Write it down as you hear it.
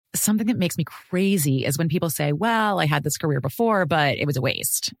Something that makes me crazy is when people say, well, I had this career before, but it was a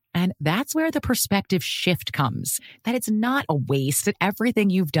waste. And that's where the perspective shift comes, that it's not a waste, that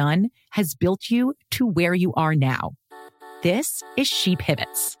everything you've done has built you to where you are now. This is She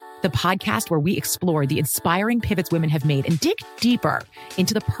Pivots, the podcast where we explore the inspiring pivots women have made and dig deeper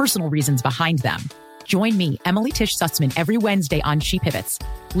into the personal reasons behind them. Join me, Emily Tish Sussman, every Wednesday on She Pivots.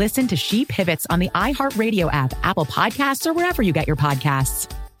 Listen to She Pivots on the iHeartRadio app, Apple Podcasts, or wherever you get your podcasts.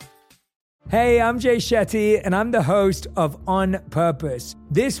 Hey, I'm Jay Shetty, and I'm the host of On Purpose.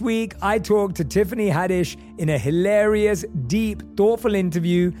 This week, I talked to Tiffany Haddish in a hilarious, deep, thoughtful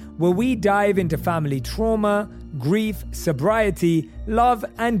interview where we dive into family trauma, grief, sobriety, love,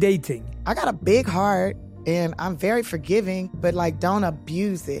 and dating. I got a big heart, and I'm very forgiving, but don't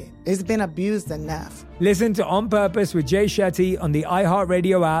abuse it. It's been abused enough. Listen to On Purpose with Jay Shetty on the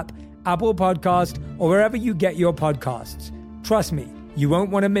iHeartRadio app, Apple Podcast, or wherever you get your podcasts. Trust me, you won't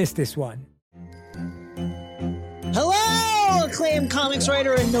want to miss this one. Hello, acclaimed comics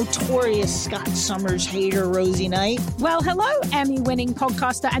writer and notorious Scott Summers hater, Rosie Knight. Well, hello, Emmy-winning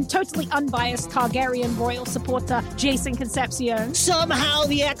podcaster and totally unbiased Targaryen royal supporter, Jason Concepcion. Somehow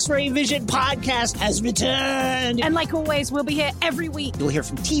the X-Ray Vision podcast has returned. And like always, we'll be here every week. You'll hear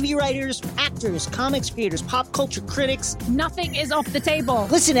from TV writers, actors, comics creators, pop culture critics. Nothing is off the table.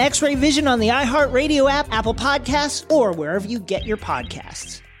 Listen to X-Ray Vision on the iHeartRadio app, Apple Podcasts, or wherever you get your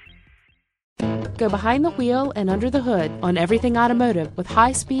podcasts. Go behind the wheel and under the hood on everything automotive with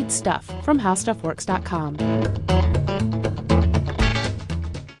high-speed stuff from HowStuffWorks.com.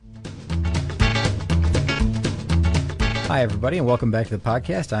 Hi, everybody, and welcome back to the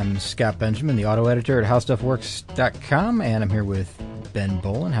podcast. I'm Scott Benjamin, the auto editor at HowStuffWorks.com, and I'm here with Ben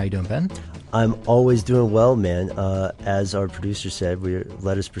Bolin. How you doing, Ben? I'm always doing well, man. As our producer said,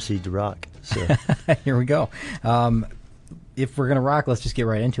 let us proceed to rock. So here we go. If we're going to rock, let's just get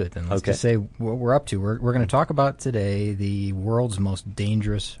right into it then. Let's just say what we're up to. We're going to talk about today the world's most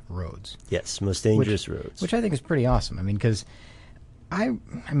dangerous roads. Yes, most dangerous roads. Which I think is pretty awesome. I mean, because I've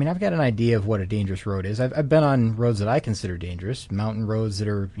got an idea of what a dangerous road is. I've been on roads that I consider dangerous, mountain roads that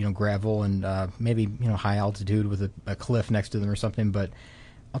are, gravel and maybe, high altitude with a cliff next to them or something. But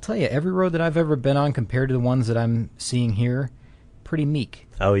I'll tell you, every road that I've ever been on compared to the ones that I'm seeing here, pretty meek.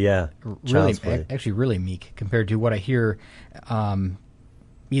 Oh, yeah. Actually really meek compared to what I hear,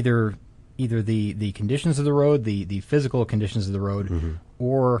 either the conditions of the road, the physical conditions of the road,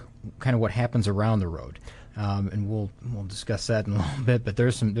 or kind of what happens around the road. And we'll discuss that in a little bit, but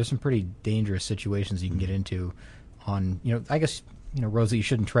there's some pretty dangerous situations you can get into on, I guess, roads that you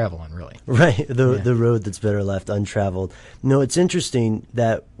shouldn't travel on, really. Right, the road that's better left untraveled. No, it's interesting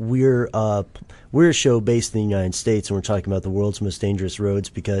that we're a show based in the United States, and we're talking about the world's most dangerous roads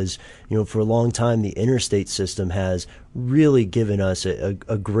because, for a long time, the interstate system has really given us a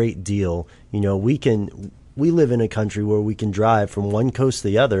great deal. We live in a country where we can drive from one coast to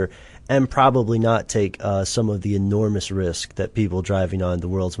the other and probably not take some of the enormous risk that people driving on the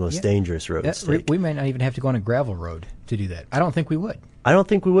world's most dangerous roads take. We might not even have to go on a gravel road to do that. I don't think we would. I don't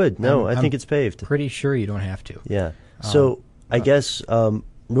think we would. No, I think it's paved. Pretty sure you don't have to. Yeah. So I guess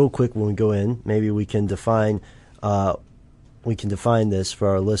real quick when we go in, maybe we can define this for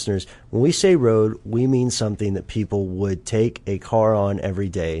our listeners. When we say road, we mean something that people would take a car on every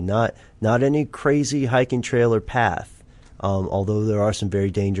day, not any crazy hiking trail or path. Although there are some very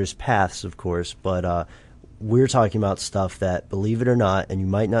dangerous paths, of course, but we're talking about stuff that, believe it or not, and you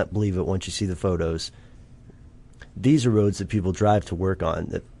might not believe it once you see the photos, these are roads that people drive to work on,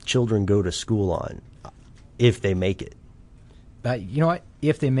 that children go to school on, if they make it. You know what?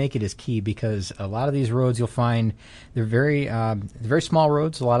 If they make it is key, because a lot of these roads you'll find they're very small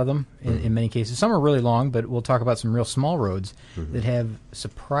roads, a lot of them, in many cases. Some are really long, but we'll talk about some real small roads that have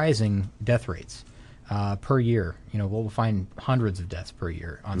surprising death rates. Per year, we'll find hundreds of deaths per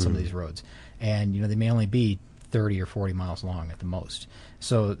year on some of these roads, and they may only be 30 or 40 miles long at the most.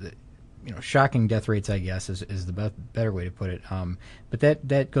 So, shocking death rates, I guess, is the better way to put it. But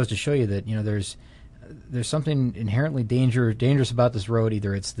that goes to show you that there's something inherently dangerous about this road.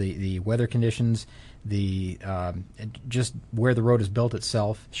 Either it's the weather conditions, the just where the road is built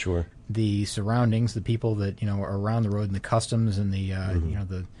itself, sure, the surroundings, the people that are around the road, and the customs, and the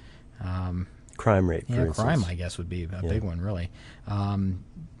the crime rate, for instance. Crime, I guess, would be a big one, really.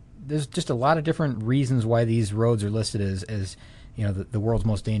 There's just a lot of different reasons why these roads are listed as the world's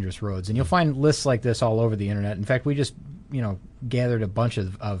most dangerous roads. And you'll find lists like this all over the internet. In fact, we just, gathered a bunch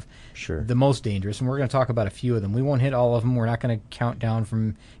of the most dangerous, and we're going to talk about a few of them. We won't hit all of them. We're not going to count down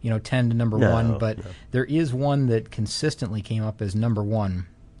from, 10 to number one, but there is one that consistently came up as number one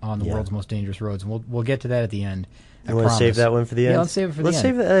on the world's most dangerous roads. And we'll get to that at the end. You want to save that one for the end? Yeah, let's save it for the end. Let's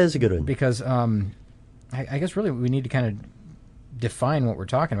save that. That is a good one. Because I guess really we need to kind of define what we're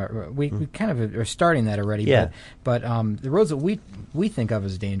talking about. We kind of are starting that already. Yeah. But the roads that we think of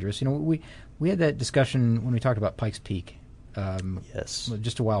as dangerous, we had that discussion when we talked about Pikes Peak. Yes.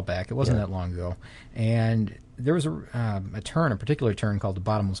 Just a while back. It wasn't that long ago. And there was a particular turn called the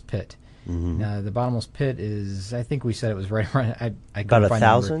Bottomless Pit. Mm-hmm. Now, the Bottomless Pit is, I think we said it was right around, about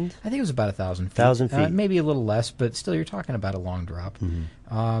 1,000? I think it was about 1,000 feet. 1,000 feet. Maybe a little less, but still you're talking about a long drop.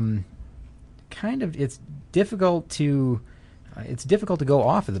 Mm-hmm. It's difficult to go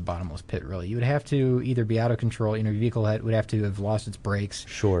off of the Bottomless Pit, really. You would have to either be out of control, your vehicle would have to have lost its brakes.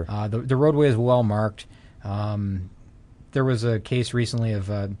 Sure. The roadway is well marked. There was a case recently of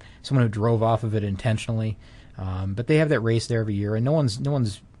someone who drove off of it intentionally, but they have that race there every year, and no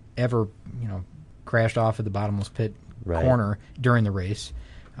one's ever crashed off of the Bottomless Pit corner during the race.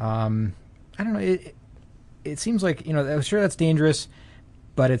 I don't know. It seems like I'm sure that's dangerous,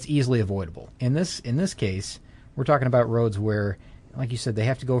 but it's easily avoidable. In this case, we're talking about roads where, like you said, they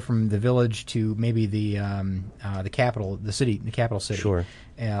have to go from the village to maybe the capital city Sure.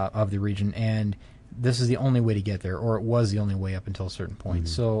 Of the region, and this is the only way to get there, or it was the only way up until a certain point.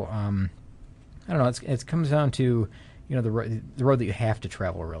 Mm-hmm. So I don't know. It comes down to the road that you have to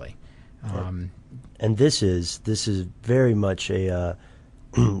travel, really. And this is very much a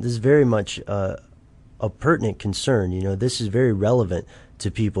a pertinent concern. This is very relevant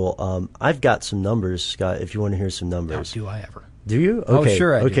to people. I've got some numbers, Scott, if you want to hear some numbers. Do I ever? Do you? Okay. Oh,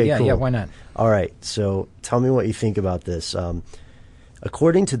 sure I do. Okay, Yeah, cool. yeah, why not? All right, so tell me what you think about this.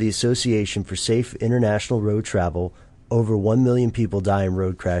 According to the Association for Safe International Road Travel, over 1 million people die in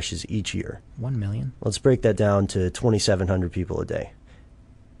road crashes each year. 1 million? Let's break that down to 2,700 people a day.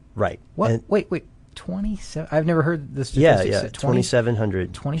 Right. What? And wait. 27? I've never heard this yeah, statistic.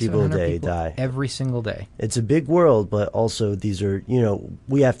 2,700 people a day die. Every single day. It's a big world, but also these are,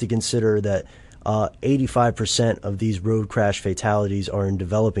 we have to consider that 85% of these road crash fatalities are in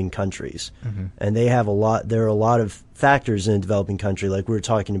developing countries. Mm-hmm. And there are a lot of factors in a developing country, like we were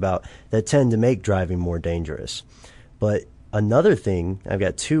talking about, that tend to make driving more dangerous. But another thing, I've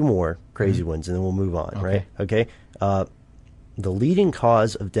got two more crazy ones, and then we'll move on, right? Okay. The leading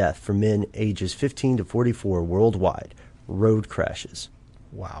cause of death for men ages 15 to 44 worldwide, road crashes.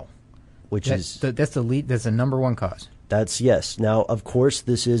 Wow. That's the number one cause. Yes. Now, of course,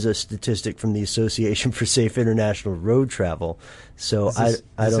 this is a statistic from the Association for Safe International Road Travel. So I don't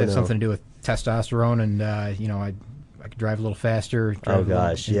know. Does it have something to do with testosterone and I could drive a little faster? Oh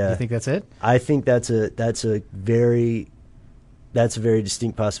gosh, yeah. Do you think that's it? I think that's a very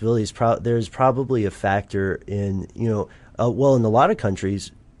distinct possibility. There's probably a factor in in a lot of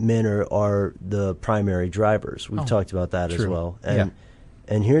countries, men are the primary drivers. We've talked about that as well.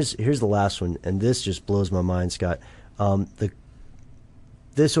 And here's the last one, and this just blows my mind, Scott.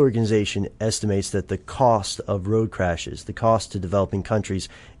 This organization estimates that the cost of road crashes, the cost to developing countries,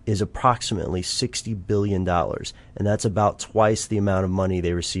 is approximately $60 billion, and that's about twice the amount of money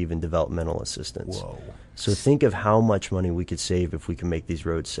they receive in developmental assistance. Whoa. So think of how much money we could save if we can make these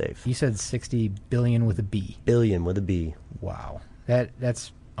roads safe. You said 60 billion with a B. Billion with a B. Wow.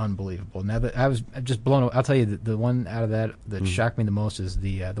 That's unbelievable. Now that I was just blown away. I'll tell you the one out of that shocked me the most is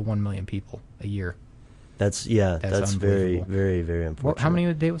the 1 million people a year. That's very, very, very important. How many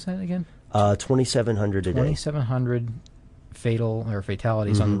a day was that again? 2,700 a day. 2,700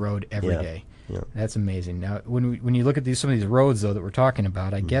 fatalities on the road every day. Yeah. That's amazing. Now, when you look at some of these roads though that we're talking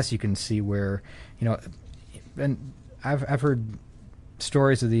about, I guess you can see where and I've heard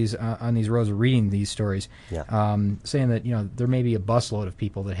stories of these on these roads, or reading these stories, saying that there may be a busload of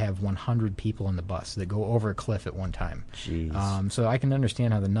people that have 100 people in the bus that go over a cliff at one time. Jeez. So I can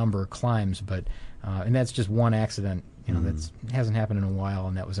understand how the number climbs, but and that's just one accident. That hasn't happened in a while,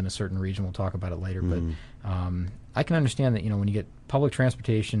 and that was in a certain region. We'll talk about it later. But I can understand that when you get public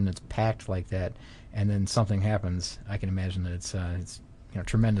transportation that's packed like that, and then something happens, I can imagine that it's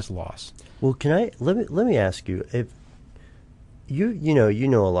tremendous loss. Well, let me ask you, if you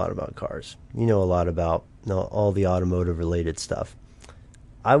know a lot about cars, you know a lot about all the automotive related stuff.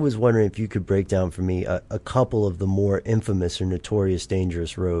 I was wondering if you could break down for me a couple of the more infamous or notorious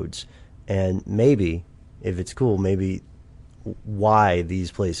dangerous roads, and maybe, if it's cool, maybe why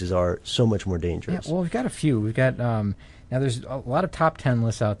these places are so much more dangerous. Yeah, well, we've got a few. We've got now there's a lot of top 10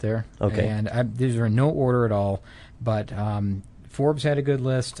 lists out there. Okay. And these are in no order at all, but Forbes had a good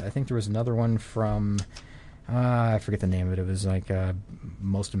list. I think there was another one from I forget the name of it. It was like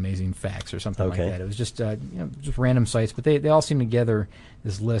Most Amazing Facts or something like Okay. that. It was just just random sites, but they all seem together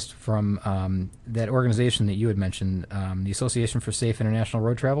this list from that organization that you had mentioned, the Association for Safe International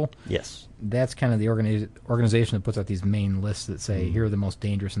Road Travel. Yes. That's kind of the organization that puts out these main lists that say here are the most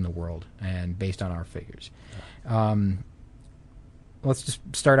dangerous in the world, and based on our figures. Let's just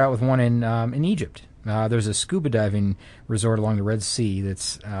start out with one in Egypt. There's a scuba diving resort along the Red Sea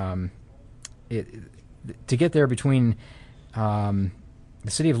that's to get there between the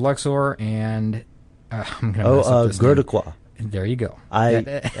city of Luxor and I'm going to mess up this name. Gurdakwa. There you go.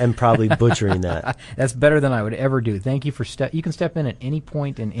 I am probably butchering that. That's better than I would ever do. Thank you for you can step in at any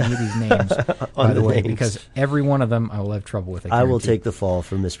point in any of these names, by the way, names. because every one of them I will have trouble with. I will take the fall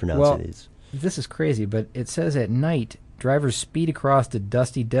for mispronouncing these. This is crazy, but it says at night drivers speed across the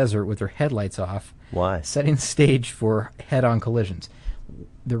dusty desert with their headlights off. Why? Setting the stage for head-on collisions.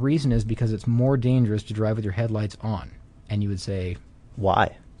 The reason is because it's more dangerous to drive with your headlights on. And you would say,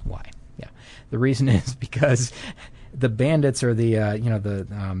 why? Why? Yeah. The reason is because the bandits or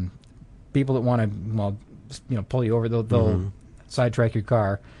the people that want to pull you over, they'll sidetrack your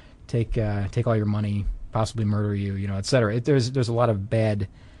car, take all your money, possibly murder you, et cetera. There's a lot of bad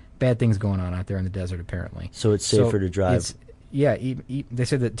things going on out there in the desert, apparently. So it's safer to drive. They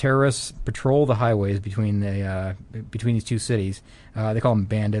said that terrorists patrol the highways between these two cities. They call them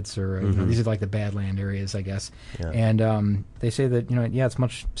bandits, or these are like the Badland areas, I guess. Yeah. And they say that it's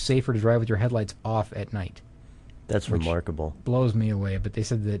much safer to drive with your headlights off at night. That's remarkable. Blows me away. But they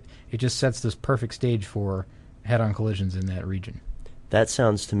said that it just sets this perfect stage for head-on collisions in that region. That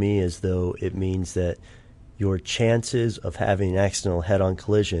sounds to me as though it means that your chances of having an accidental head-on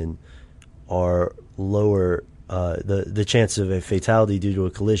collision are lower. The chances of a fatality due to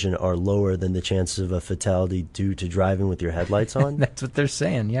a collision are lower than the chances of a fatality due to driving with your headlights on. That's what they're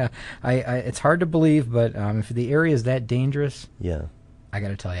saying. Yeah, it's hard to believe, but if the area is that dangerous, I got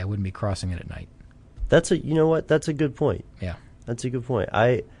to tell you, I wouldn't be crossing it at night. That's a good point. Yeah, that's a good point.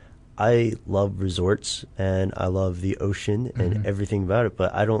 I love resorts and I love the ocean and everything about it,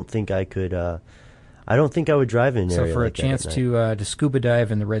 but I don't think I could. I don't think I would drive in an area So for like a chance to scuba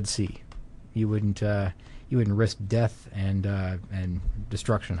dive in the Red Sea, you wouldn't risk death and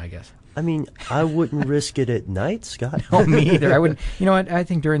destruction, I guess. I mean, I wouldn't risk it at night, Scott. No, me either. I wouldn't. You know what? I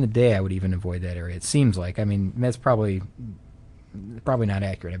think during the day I would even avoid that area. It seems like. I mean, that's probably not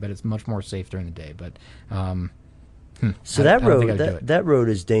accurate. I bet it's much more safe during the day. But so that road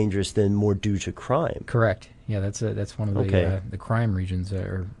is dangerous then more due to crime. Correct. Yeah, that's one of the crime regions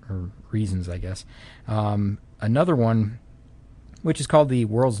or reasons, I guess. Another one, which is called the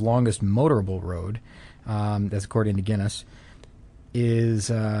world's longest motorable road, that's according to Guinness, is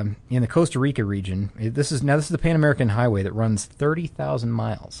in the Costa Rica region. This is the Pan American Highway that runs 30,000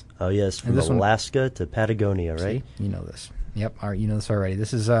 miles. Oh yes, from Alaska to Patagonia, right? See? You know this. Yep, you know this already.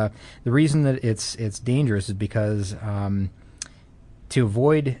 This is the reason that it's dangerous is because to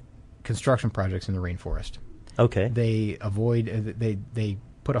avoid construction projects in the rainforest. Okay. They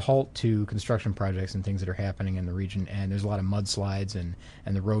put a halt to construction projects and things that are happening in the region, and there's a lot of mudslides and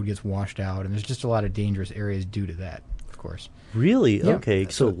the road gets washed out, and there's just a lot of dangerous areas due to that, of course. Really? Yeah. Okay,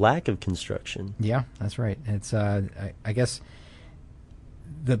 so lack of construction. Yeah, that's right. It's I guess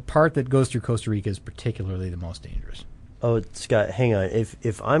the part that goes through Costa Rica is particularly the most dangerous. Oh, Scott, hang on.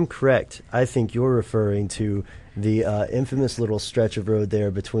 If I'm correct, I think you're referring to the infamous little stretch of road there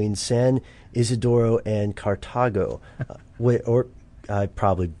between San Isidoro and Cartago. I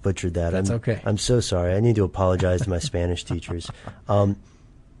probably butchered that. That's okay. I'm so sorry. I need to apologize to my Spanish teachers.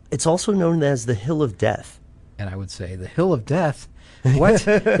 It's also known as the Hill of Death. And I would say, the Hill of Death? What?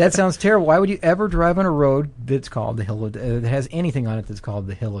 That sounds terrible. Why would you ever drive on a road that's called the Hill of Death, that has anything on it that's called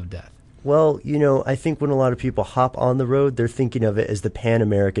the Hill of Death? Well, I think when a lot of people hop on the road, they're thinking of it as the Pan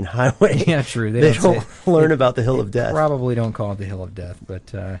American Highway. Yeah, true. They don't learn about the Hill of Death. Probably don't call it the Hill of Death,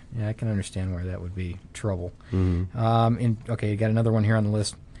 but I can understand where that would be trouble. Mm-hmm. You got another one here on the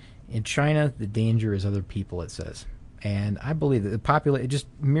list. In China, the danger is other people, it says. And I believe that the just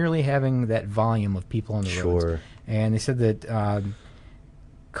merely having that volume of people on the roads. And they said that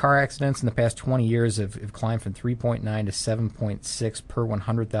car accidents in the past 20 years have climbed from 3.9 to 7.6 per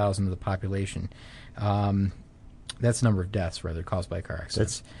 100,000 of the population. That's the number of deaths, rather, caused by car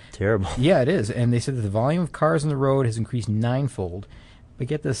accidents. That's terrible. Yeah, it is. And they said that the volume of cars on the road has increased 9-fold. But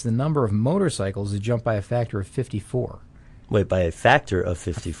get this, the number of motorcycles has jumped by a factor of 54. Wait, by a factor of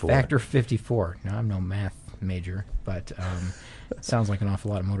 54? Factor of 54. Now, I'm no math major, but it sounds like an awful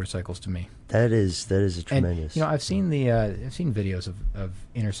lot of motorcycles to me. That is a tremendous. And, I've seen videos of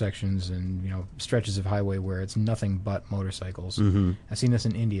intersections and stretches of highway where it's nothing but motorcycles. Mm-hmm. I've seen this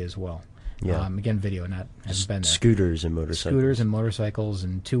in India as well. Yeah. Again, video, not haven't been there. Scooters and motorcycles. Scooters and motorcycles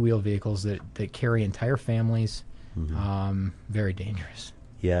and two-wheel vehicles that carry entire families. Very dangerous.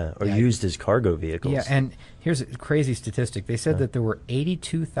 Yeah, or used as cargo vehicles. Yeah, and here's a crazy statistic. They said that there were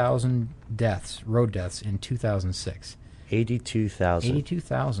 82,000 road deaths in 2006.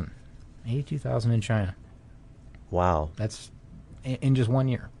 82,000. 82,000 in China. Wow. That's in just 1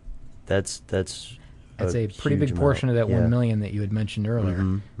 year. That's a pretty big portion of that 1 million that you had mentioned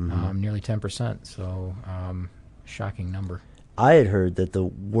earlier. Nearly 10%. So, shocking number. I had heard that the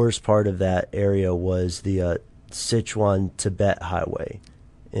worst part of that area was the Sichuan-Tibet highway,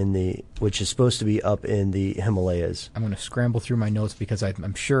 which is supposed to be up in the Himalayas. I'm going to scramble through my notes because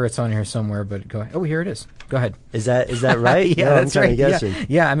I'm sure it's on here somewhere. But go ahead. Oh, here it is. Go ahead. Is that right? Yeah, no, that's I'm right. Guessing.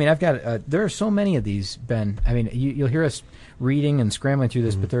 Yeah. I mean, I've got. There are so many of these, Ben. I mean, you'll hear us reading and scrambling through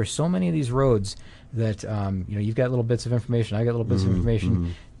this, but there are so many of these roads that you've got little bits of information. I got little bits of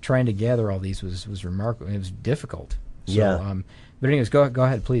information. Trying to gather all these was remarkable. It was difficult. So, yeah. But anyways, go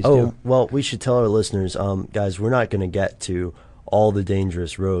ahead, please. Well, we should tell our listeners, guys, we're not going to get to all the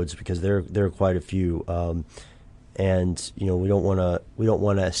dangerous roads because there are quite a few, and we don't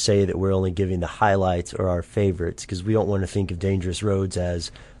want to say that we're only giving the highlights or our favorites because we don't want to think of dangerous roads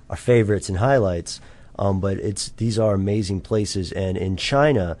as our favorites and highlights. But these are amazing places, and in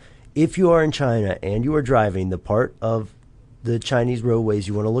China, if you are in China and you are driving, the part of the Chinese roadways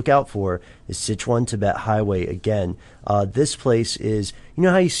you want to look out for is Sichuan-Tibet Highway. Again, this place is, you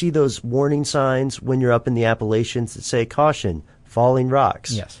know how you see those warning signs when you're up in the Appalachians that say, caution, falling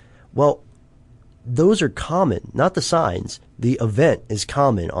rocks? Yes. Well, those are common, not the signs. The event is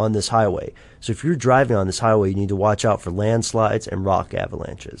common on this highway. So if you're driving on this highway, you need to watch out for landslides and rock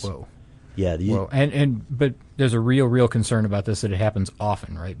avalanches. Whoa. Yeah. But there's a real concern about this that it happens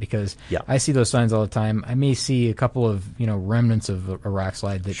often, right? Because I see those signs all the time. I may see a couple of remnants of a rock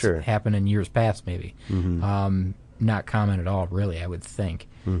slide that's happened in years past, maybe. Not common at all, really. I would think.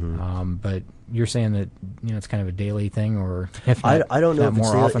 But you're saying that it's kind of a daily thing, or if not, I don't know if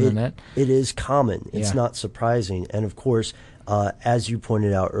more often than that. It is common. It's not surprising, and of course, as you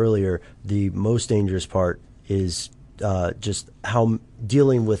pointed out earlier, the most dangerous part is just how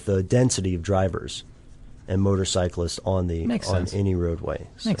dealing with the density of drivers and motorcyclists on any roadway.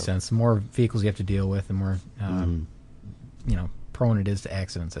 Makes sense. The more vehicles you have to deal with, the more prone it is to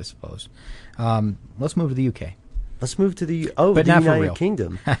accidents, I suppose. Let's move to the UK. Let's move to the United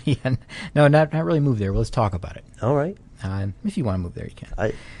Kingdom. No, not really move there. Well, let's talk about it. All right. If you want to move there, you can.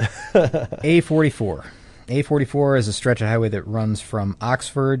 A44. A44 is a stretch of highway that runs from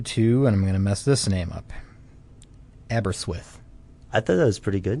Oxford to, and I'm going to mess this name up, Aberystwyth. I thought that was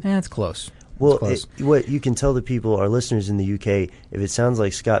pretty good. It's close. Well, what you can tell the people, our listeners in the UK, if it sounds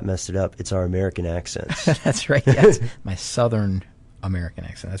like Scott messed it up, it's our American accents. That's right. Yes, my southern American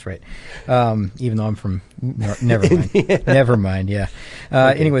accent. That's right. Even though I'm from, never mind. Never mind. Yeah.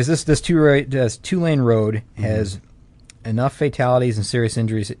 Okay. Anyways, this two-lane road has enough fatalities and serious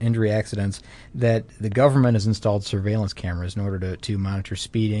injury accidents that the government has installed surveillance cameras in order to monitor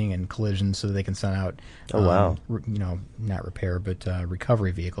speeding and collisions so that they can send out not repair but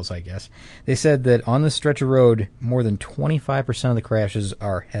recovery vehicles, I guess. They said that on this stretch of road, more than 25% of the crashes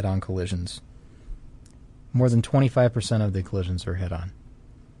are head-on collisions. More than 25% of the collisions are head-on.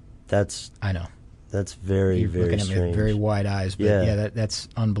 I know. That's very, very strange. Looking at me with very wide eyes, but that's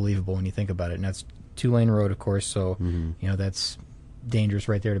unbelievable when you think about it. And that's two-lane road, of course, so that's dangerous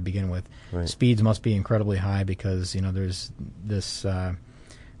right there to begin with. Right. Speeds must be incredibly high because there's this.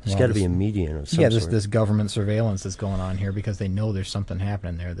 There's got to be a median of some sort. This government surveillance that's going on here because they know there's something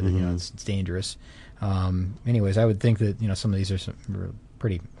happening there that it's dangerous. Anyways, I would think that some of these are some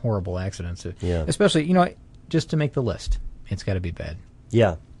pretty horrible accidents. Especially just to make the list, it's got to be bad.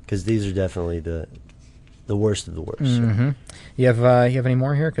 Yeah, because these are definitely the worst of the worst. So. You have any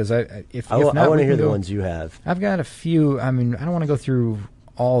more here? Because I want to hear the ones you have. I've got a few. I mean, I don't want to go through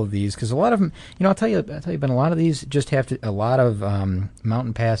all of these because a lot of them. I'll tell you, Ben. A lot of these just have a lot of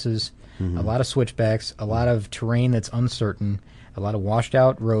mountain passes, a lot of switchbacks, a lot of terrain that's uncertain, a lot of washed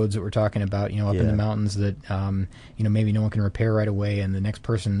out roads that we're talking about. Up in the mountains that maybe no one can repair right away, and the next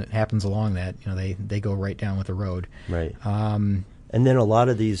person that happens along that, they go right down with the road. Right. And then a lot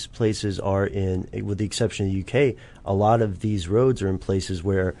of these places are with the exception of the UK, a lot of these roads are in places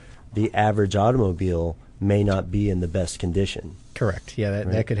where the average automobile may not be in the best condition. Correct. Yeah,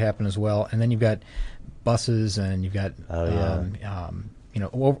 that could happen as well. And then you've got buses and you've got,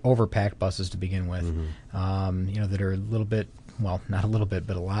 overpacked buses to begin with, that are a little bit, well, not a little bit,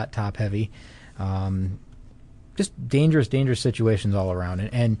 but a lot top heavy. Just dangerous situations all around.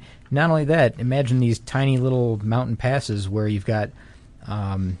 And not only that, imagine these tiny little mountain passes where you've got,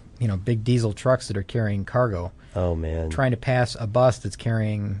 big diesel trucks that are carrying cargo. Oh man! Trying to pass a bus that's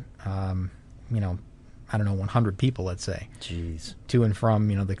carrying, I don't know, 100 people, let's say. Jeez. To and from,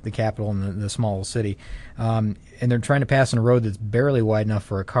 the capital and the small city. And they're trying to pass on a road that's barely wide enough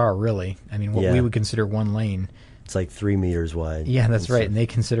for a car, really. I mean, what we would consider one lane. It's like 3 meters wide. Yeah, that's right. And they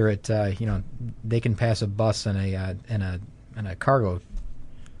consider it, they can pass a bus and a cargo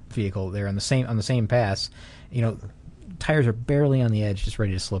vehicle there on the same pass. Tires are barely on the edge, just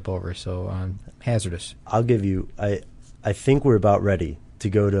ready to slip over. So hazardous. I'll give you. I think we're about ready to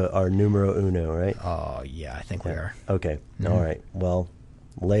go to our numero uno, right? Oh yeah, I think we are. Okay. Mm-hmm. All right. Well,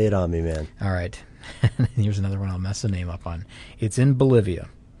 lay it on me, man. All right. Here's another one I'll mess the name up on. It's in Bolivia.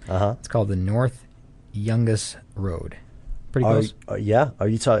 It's called the North Yungas Road. Pretty close. Yeah. Are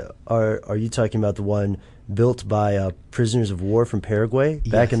you talking about the one built by prisoners of war from Paraguay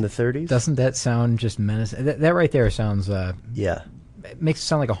back in the 30s? Doesn't that sound just menacing? That right there sounds. Yeah. It makes it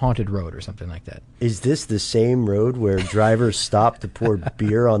sound like a haunted road or something like that. Is this the same road where drivers stop to pour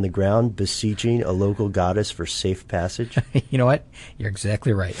beer on the ground, beseeching a local goddess for safe passage? You know what? You're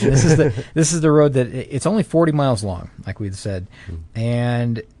exactly right. And this is the road that it's only 40 miles long, like we said,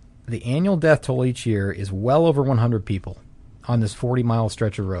 and the annual death toll each year is well over 100 people on this 40-mile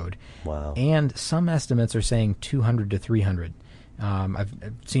stretch of road. Wow! And some estimates are saying 200 to 300. I've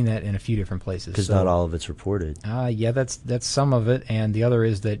seen that in a few different places. Because not all of it's reported. Yeah, that's some of it, and the other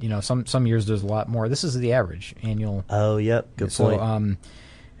is that some years there's a lot more. This is the average annual. Oh, yep, good point. So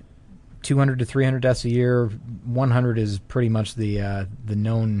 200 to 300 deaths a year. 100 is pretty much the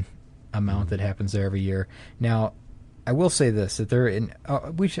known amount that happens there every year. Now, I will say this: that they're in.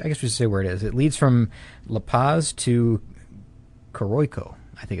 I guess we should say where it is. It leads from La Paz to Coroico.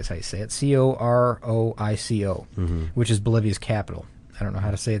 I think it's how you say it, Coroico, which is Bolivia's capital. I don't know how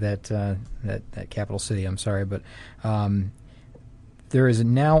to say that that capital city. I'm sorry, but there is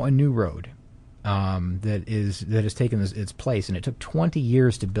now a new road that has taken its place, and it took 20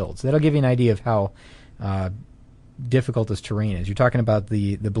 years to build. So that'll give you an idea of how difficult this terrain is. You're talking about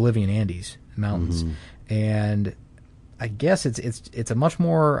the Bolivian Andes mountains, and I guess it's a much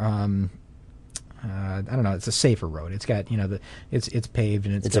more I don't know. It's a safer road. It's got it's paved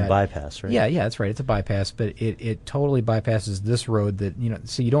and it's got a bypass, right? Yeah, that's right. It's a bypass, but it totally bypasses this road that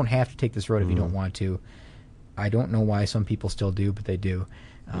So you don't have to take this road if you don't want to. I don't know why some people still do, but they do.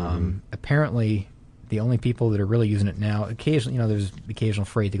 Apparently, the only people that are really using it now, occasionally, there's occasional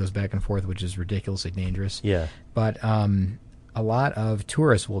freight that goes back and forth, which is ridiculously dangerous. Yeah. But a lot of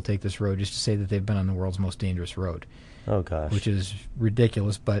tourists will take this road just to say that they've been on the world's most dangerous road. Oh, gosh. Which is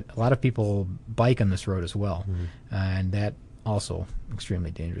ridiculous, but a lot of people bike on this road as well. And that also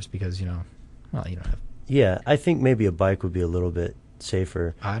extremely dangerous because, you don't have... Yeah, I think maybe a bike would be a little bit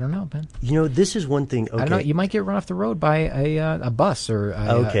safer. I don't know, Ben. This is one thing... Okay. I don't know. You might get run off the road by a bus or...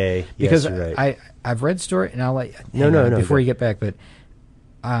 Okay, because yes, you're right. I've read story, and I'll let No, before you get back, but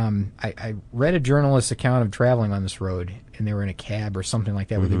I read a journalist's account of traveling on this road, and they were in a cab or something like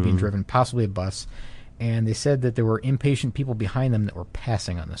that where they're being driven, possibly a bus. And they said that there were impatient people behind them that were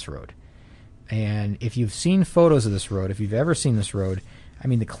passing on this road. And if you've seen photos of this road, if you've ever seen this road, I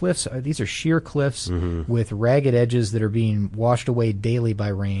mean, the cliffs, these are sheer cliffs with ragged edges that are being washed away daily by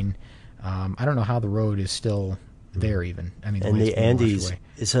rain. I don't know how the road is still there even. I mean, the Andes,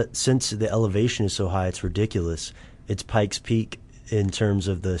 since the elevation is so high, it's ridiculous. It's Pikes Peak in terms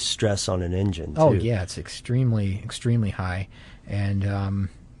of the stress on an engine, too. Oh, yeah, it's extremely, extremely high. And...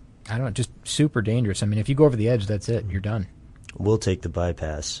 I don't know, just super dangerous. I mean, if you go over the edge, that's it. You're done. We'll take the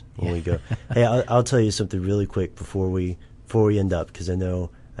bypass when we go. Hey, I'll tell you something really quick before we end up, because I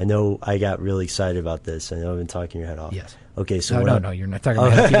know I got really excited about this. I know I've been talking your head off. Yes. Okay, so no, you're not talking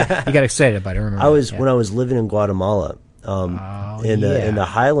about it. You got excited about it. I remember. When I was living in Guatemala, in the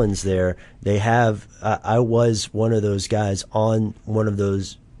highlands there, they have. I was one of those guys on one of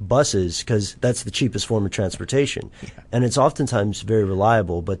those buses because that's the cheapest form of transportation, and it's oftentimes very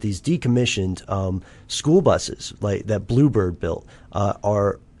reliable. But these decommissioned school buses, like that Bluebird built,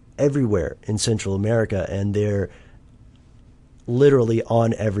 are everywhere in Central America, and they're literally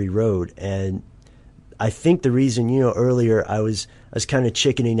on every road. And I think the reason, earlier I was kind of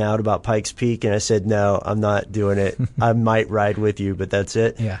chickening out about Pikes Peak, and I said, no, I'm not doing it. I might ride with you, but that's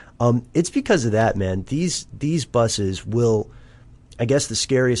it. Yeah. It's because of that, man. These buses will. I guess the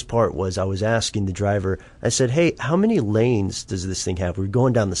scariest part was I was asking the driver, I said, hey, how many lanes does this thing have? We're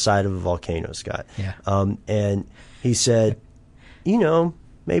going down the side of a volcano, Scott. Yeah. And he said,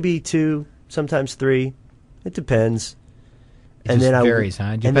 maybe 2, sometimes 3. It depends. It just varies,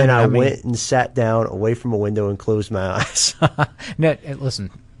 huh? And then I went and sat down away from a window and closed my eyes. No, listen,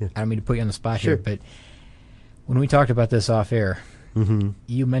 I don't mean to put you on the spot here, but when we talked about this off air,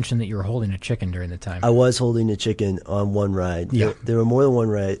 you mentioned that you were holding a chicken during the time. I was holding a chicken on one ride. Yeah. There were more than one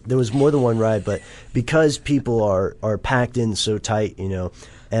ride. There was more than one ride, but because people are packed in so tight,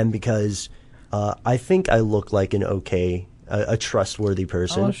 and because I think I look like a trustworthy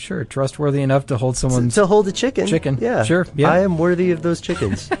person. Oh, sure. Trustworthy enough to hold someone's... To hold a chicken. Yeah. Sure. Yeah. I am worthy of those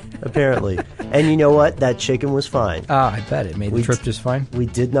chickens, apparently. And you know what? That chicken was fine. I bet it made the trip just fine. We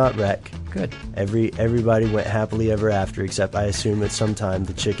did not wreck. Good. Everybody went happily ever after, except I assume at some time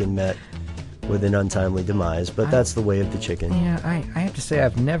the chicken met with an untimely demise. But that's the way of the chicken. Yeah, I have to say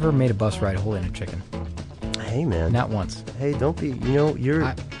I've never made a bus ride holding a chicken. Hey, man. Not once. Hey, don't be...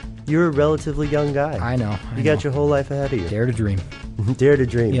 You're a relatively young guy. I know. You got your whole life ahead of you. Dare to dream. Dare to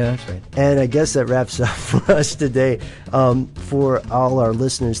dream. Yeah, that's right. And I guess that wraps up for us today. For all our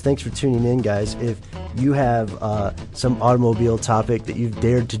listeners, thanks for tuning in, guys. If you have some automobile topic that you've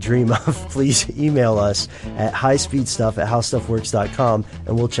dared to dream of, please email us at highspeedstuff@howstuffworks.com,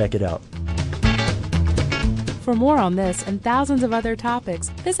 and we'll check it out. For more on this and thousands of other topics,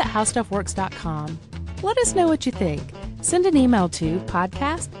 visit howstuffworks.com. Let us know what you think. Send an email to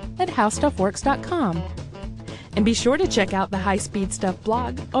podcast@howstuffworks.com. And be sure to check out the High Speed Stuff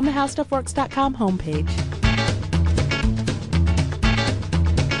blog on the howstuffworks.com homepage.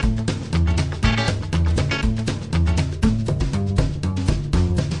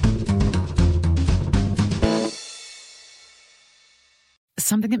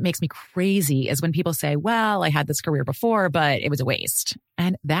 Something that makes me crazy is when people say, well, I had this career before, but it was a waste.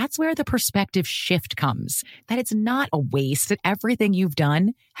 And that's where the perspective shift comes, that it's not a waste, that everything you've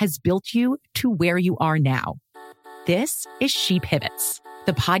done has built you to where you are now. This is She Pivots,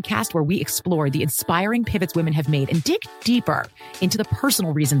 the podcast where we explore the inspiring pivots women have made and dig deeper into the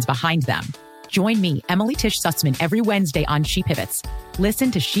personal reasons behind them. Join me, Emily Tish Sussman, every Wednesday on She Pivots. Listen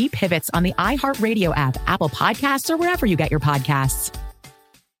to She Pivots on the iHeartRadio app, Apple Podcasts, or wherever you get your podcasts.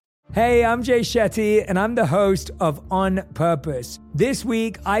 Hey, I'm Jay Shetty, and I'm the host of On Purpose. This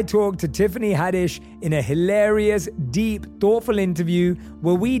week, I talked to Tiffany Haddish in a hilarious, deep, thoughtful interview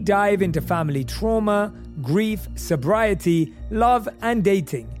where we dive into family trauma, grief, sobriety, love, and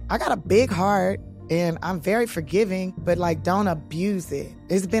dating. I got a big heart, and I'm very forgiving, but don't abuse it.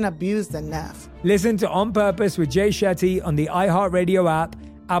 It's been abused enough. Listen to On Purpose with Jay Shetty on the iHeartRadio app,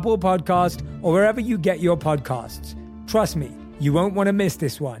 Apple Podcast, or wherever you get your podcasts. Trust me, you won't want to miss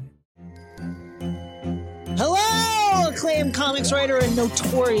this one. Hello, acclaimed comics writer and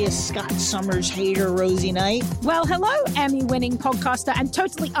notorious Scott Summers hater, Rosie Knight. Well, hello, Emmy-winning podcaster and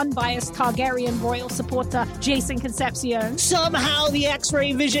totally unbiased Targaryen royal supporter, Jason Concepcion. Somehow the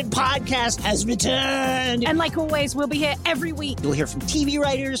X-Ray Vision podcast has returned. And like always, we'll be here every week. You'll hear from TV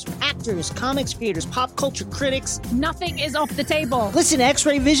writers, actors, comics creators, pop culture critics. Nothing is off the table. Listen to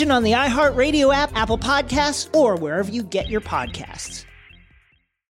X-Ray Vision on the iHeartRadio app, Apple Podcasts, or wherever you get your podcasts.